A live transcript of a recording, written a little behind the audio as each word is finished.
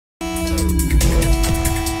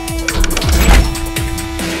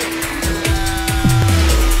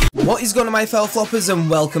What is going on, my fellow floppers, and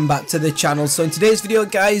welcome back to the channel. So in today's video,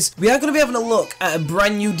 guys, we are going to be having a look at a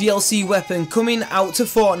brand new DLC weapon coming out to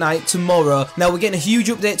Fortnite tomorrow. Now, we're getting a huge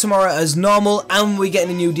update tomorrow as normal, and we're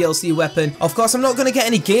getting a new DLC weapon. Of course, I'm not going to get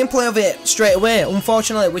any gameplay of it straight away,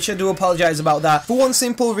 unfortunately, which I do apologise about that. For one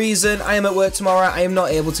simple reason, I am at work tomorrow. I am not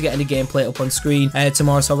able to get any gameplay up on screen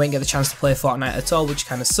tomorrow, so I won't get the chance to play Fortnite at all, which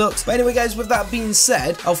kind of sucks. But anyway, guys, with that being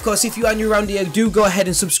said, of course, if you are new around here, do go ahead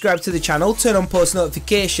and subscribe to the channel, turn on post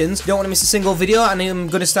notifications. You don't want to miss a single video, and I'm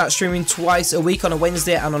going to start streaming twice a week, on a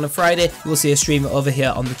Wednesday and on a Friday. You will see a stream over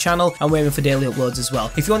here on the channel. I'm waiting for daily uploads as well.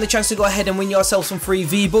 If you want the chance to go ahead and win yourself some free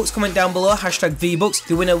V-Bucks, comment down below, hashtag V-Bucks.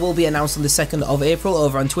 The winner will be announced on the 2nd of April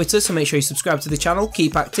over on Twitter, so make sure you subscribe to the channel,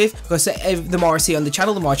 keep active, because the more I see on the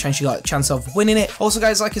channel, the more chance you got a chance of winning it. Also,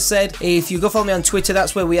 guys, like I said, if you go follow me on Twitter,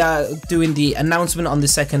 that's where we are doing the announcement on the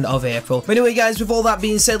 2nd of April. But anyway, guys, with all that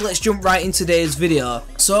being said, let's jump right into today's video.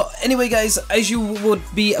 So anyway, guys, as you would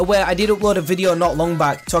be aware, I did upload a video not long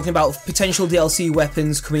back talking about potential DLC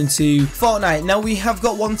weapons coming to Fortnite. Now, we have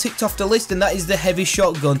got one ticked off the list, and that is the heavy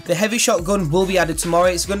shotgun. The heavy shotgun will be added tomorrow.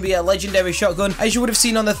 It's going to be a legendary shotgun. As you would have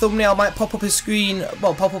seen on the thumbnail, I might pop up on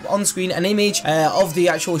screen an image of the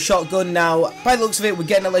actual shotgun. Now, by the looks of it, we're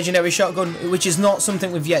getting a legendary shotgun, which is not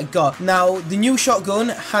something we've yet got. Now, the new shotgun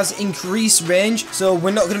has increased range, so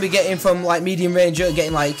we're not going to be getting from like medium range,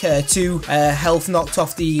 getting like 2 health knocked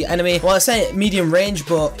off the enemy. Well, I say medium range,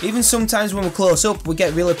 but even sometimes when we're close up, we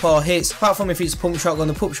get really poor hits. Apart from if it's pump shotgun,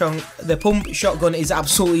 the pump shotgun is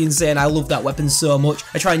absolutely insane. I love that weapon so much.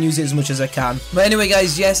 I try and use it as much as I can. But anyway,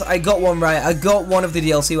 guys, yes, I got one right. I got one of the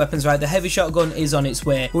DLC weapons right. The heavy shotgun is on its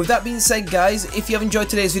way. With that being said, guys, if you have enjoyed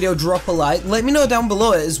today's video, drop a like. Let me know down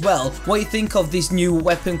below it as well what you think of this new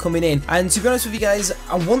weapon coming in. And to be honest with you guys,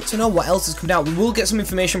 I want to know what else is coming out. We will get some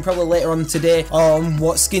information probably later on today on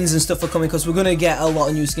what skins and stuff are coming, because we're going to get a lot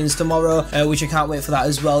of new skins tomorrow, which I can't wait for that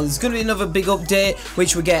as well. There's going to be another big update,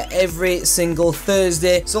 which we get every single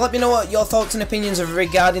Thursday. So let me know what your thoughts and opinions are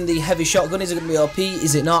regarding the heavy shotgun. Is it going to be OP?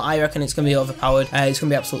 Is it not? I reckon it's going to be overpowered. It's going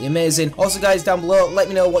to be absolutely amazing. Also, guys, down below, let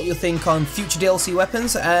me know what you think on future DLC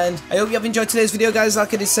weapons, and I hope you have enjoyed today's video, guys.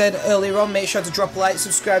 Like I just said earlier on, make sure to drop a like,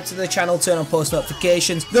 subscribe to the channel, turn on post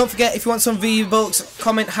notifications. Don't forget, if you want some V-Bucks,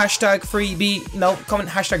 comment hashtag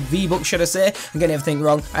V-Bucks, should I say. I'm getting everything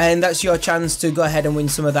wrong, and that's your chance to go ahead and win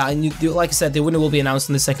some of that. And like I said, the winner will be announced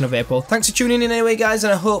on the 2nd of April. Thanks for tuning in anyway, guys,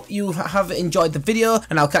 and I hope you have enjoyed the video,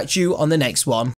 and I'll catch you on the next one.